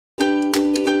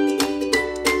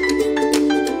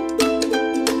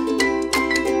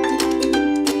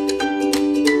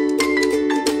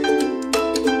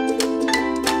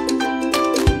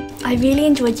I really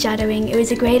enjoyed shadowing. It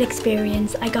was a great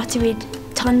experience. I got to read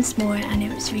tons more and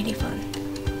it was really fun.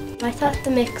 I thought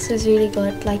the mix was really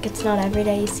good. Like, it's not every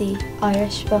day you see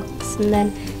Irish books, and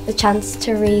then the chance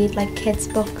to read like kids'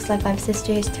 books. Like, I have a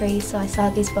sister who's 3, so I saw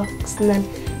these books and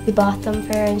then we bought them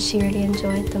for her and she really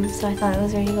enjoyed them, so I thought it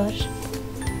was really good.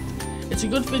 It's a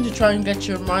good thing to try and get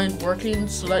your mind working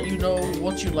so that you know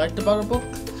what you liked about a book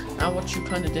and what you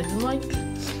kind of didn't like.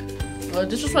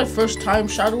 This was my first time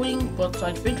shadowing, but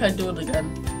I think I'd do it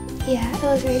again. Yeah, it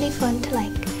was really fun to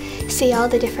like see all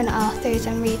the different authors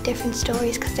and read different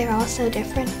stories because they're all so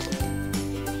different.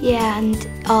 Yeah, and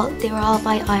they were all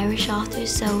by Irish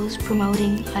authors, so it was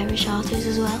promoting Irish authors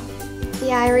as well.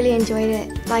 Yeah, I really enjoyed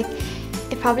it. Like,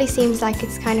 it probably seems like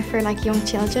it's kind of for like young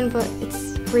children, but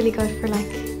it's really good for like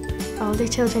older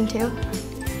children too.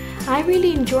 I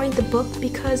really enjoyed the book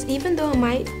because even though it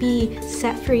might be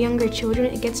set for younger children,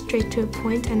 it gets straight to a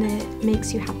point and it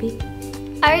makes you happy.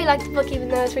 I really liked the book even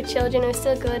though it was for children. It was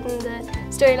still good and the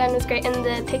storyline was great and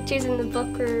the pictures in the book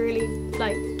were really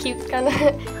like cute, kind of.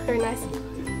 Very nice.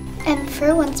 And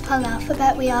for Once Upon an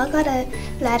Alphabet, we all got a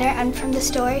letter, and from the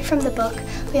story from the book,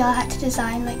 we all had to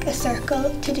design like a circle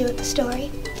to do with the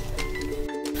story.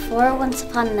 For Once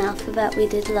Upon an Alphabet, we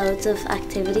did loads of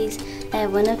activities.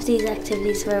 One of these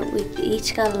activities where we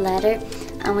each got a letter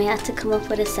and we had to come up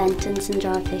with a sentence and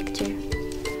draw a picture.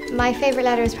 My favourite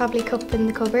letter is probably Cup in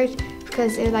the Cupboard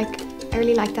because I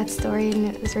really liked that story and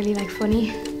it was really like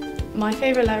funny. My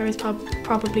favourite letter is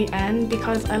probably N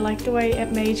because I liked the way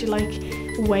it made you like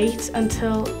wait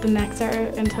until the next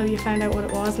letter until you found out what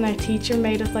it was, and our teacher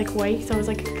made us like wait, so it was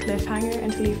like a cliffhanger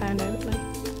until you found out.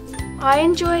 I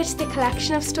enjoyed the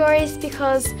collection of stories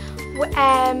because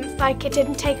like it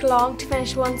didn't take long to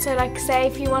finish one, so like say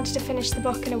if you wanted to finish the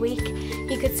book in a week,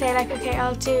 you could say like, okay,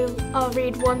 I'll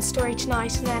read one story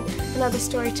tonight and then another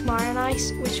story tomorrow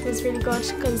night, which was really good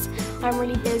because I'm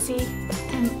really busy.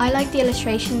 I like the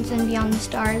illustrations in Beyond the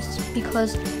Stars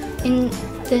because in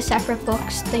the separate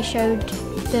books they showed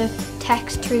the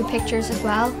text through pictures as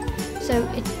well, so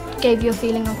it gave you a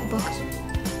feeling of the books.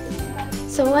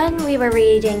 So when we were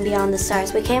reading Beyond the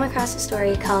Stars, we came across a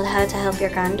story called How to Help Your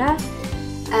Granddad,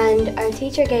 and our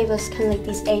teacher gave us kind of like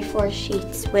these A4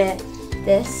 sheets with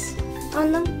this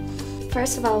on them.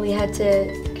 First of all, we had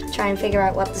to try and figure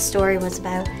out what the story was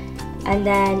about, and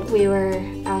then we were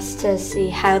asked to see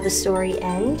how the story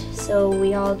ended. So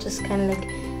we all just kind of like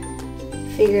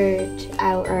figured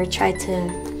out, or tried to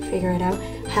figure it out,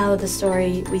 how the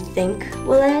story we think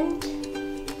will end.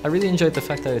 I really enjoyed the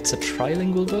fact that it's a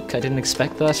trilingual book. I didn't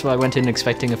expect that, so I went in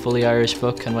expecting a fully Irish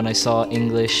book, and when I saw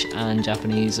English and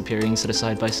Japanese appearing sort of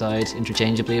side by side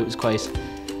interchangeably, it was quite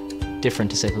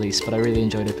different to say the least, but I really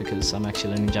enjoyed it because I'm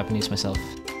actually learning Japanese myself.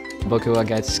 Boku wa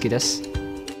gaitsuki desu.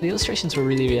 The illustrations were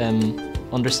really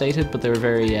understated, but they were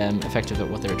very effective at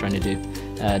what they were trying to do.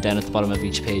 Down at the bottom of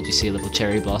each page you see a little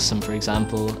cherry blossom, for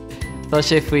example. Tá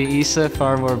sé faoi isa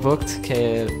far mór bocht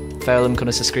ke fáilim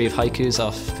chun sa scríomh haikus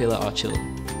off fila áitiúil.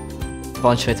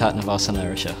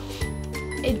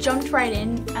 It jumped right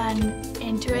into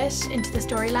the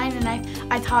storyline, and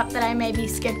I thought that I maybe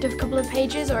skipped a couple of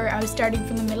pages, or I was starting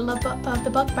from the middle of the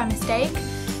book by mistake.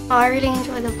 I really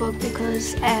enjoyed the book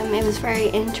because it was very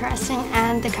interesting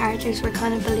and the characters were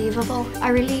kind of believable. I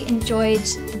really enjoyed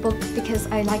the book because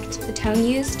I liked the tone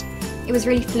used. It was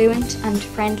really fluent and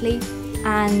friendly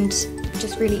and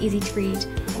just really easy to read.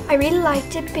 I really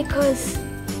liked it because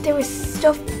there was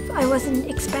stuff I wasn't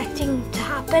expecting to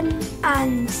happen,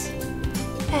 and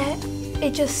I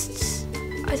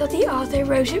thought the author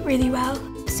wrote it really well.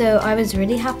 So I was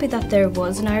really happy that there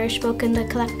was an Irish book in the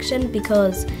collection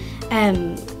because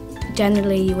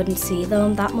generally you wouldn't see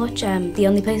them that much. The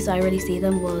only places I really see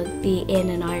them would be in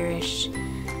an Irish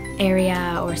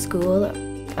area or school.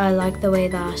 I like the way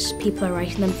that people are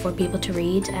writing them for people to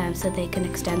read so they can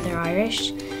extend their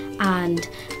Irish, and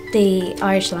the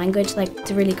Irish language, like,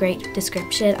 it's a really great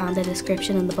description, and the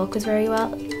description in the book was very well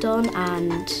done,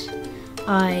 and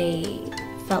I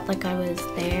felt like I was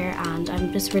there, and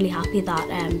I'm just really happy that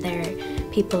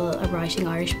people are writing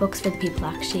Irish books for the people who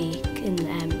actually can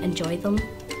enjoy them.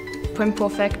 Poem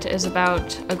Perfect is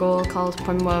about a girl called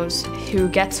Primrose who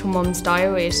gets her mum's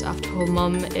diaries after her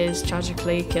mum is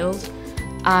tragically killed,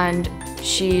 and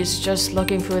she's just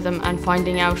looking through them and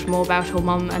finding out more about her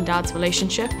mum and dad's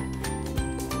relationship.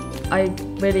 I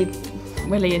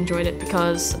really enjoyed it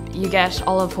because you get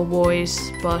all of her worries,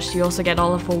 but you also get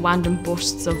all of her random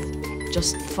bursts of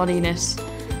just funniness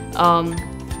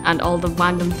and all the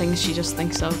random things she just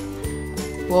thinks of.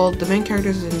 Well, the main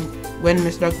characters in When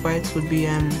Miss Duck Bites would be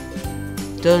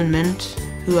Dylan Mint,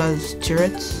 who has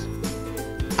Tourette's,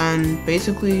 and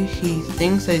basically he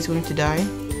thinks that he's going to die,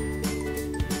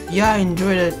 Yeah, I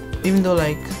enjoyed it, even though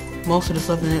like most of the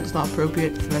stuff in it's not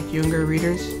appropriate for like younger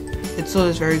readers. It still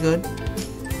is very good.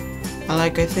 I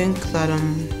think that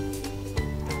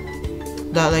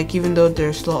like even though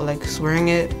there's still like swearing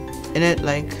in it,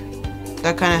 like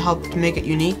that kind of helped to make it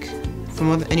unique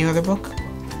from any other book.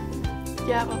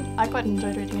 Yeah, well, I quite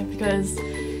enjoyed reading it because,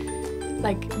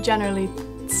 like, generally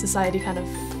society kind of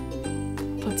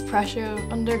puts pressure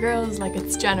under girls. Like,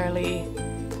 it's generally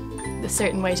a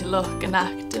certain way to look and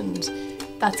act, and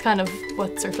that's kind of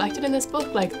what's reflected in this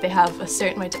book. Like, they have a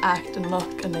certain way to act and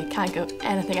look, and they can't go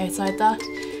anything outside that.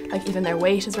 Like, even their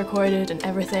weight is recorded and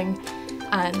everything,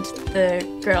 and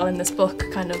the girl in this book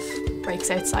kind of breaks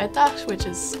outside that, which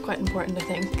is quite important, I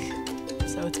think.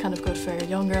 So it's kind of good for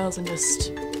young girls and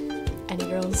just any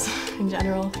girls in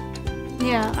general.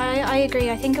 Yeah, I agree.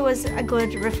 I think it was a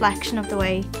good reflection of the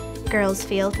way girls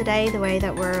feel today, the way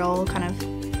that we're all kind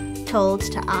of told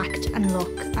to act and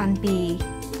look and be,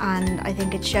 and I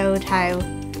think it showed how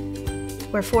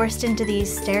we're forced into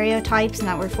these stereotypes and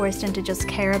that we're forced into just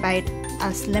care about a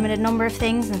limited number of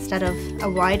things instead of a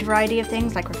wide variety of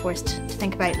things. Like, we're forced to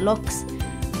think about looks,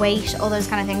 weight, all those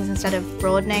kind of things instead of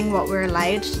broadening what we're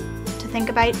allowed to think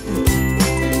about.